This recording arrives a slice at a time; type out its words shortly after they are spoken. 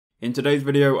In today's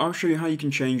video, I'll show you how you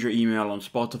can change your email on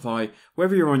Spotify,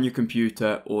 whether you're on your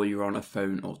computer or you're on a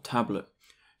phone or tablet.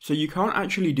 So you can't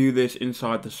actually do this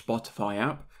inside the Spotify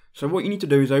app. So what you need to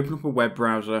do is open up a web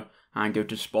browser and go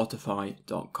to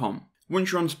spotify.com.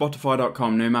 Once you're on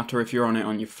spotify.com, no matter if you're on it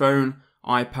on your phone,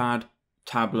 iPad,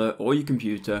 tablet or your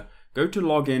computer, go to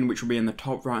login, which will be in the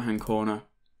top right hand corner.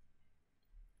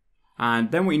 And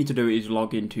then what you need to do is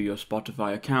log into your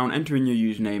Spotify account, enter in your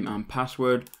username and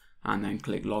password, and then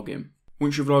click login.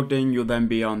 Once you've logged in, you'll then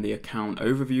be on the account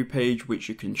overview page, which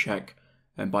you can check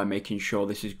by making sure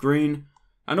this is green.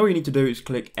 And all you need to do is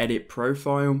click edit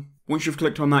profile. Once you've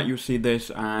clicked on that, you'll see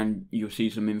this and you'll see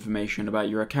some information about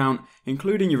your account,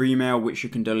 including your email, which you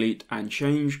can delete and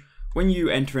change. When you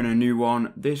enter in a new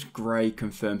one, this grey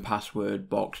confirm password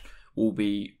box will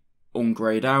be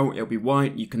ungrayed out, it'll be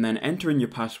white. You can then enter in your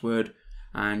password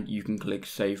and you can click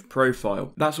save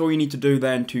profile. That's all you need to do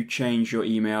then to change your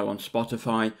email on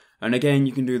Spotify, and again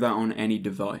you can do that on any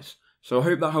device. So I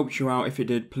hope that helps you out. If it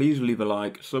did, please leave a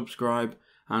like, subscribe,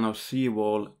 and I'll see you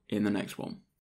all in the next one.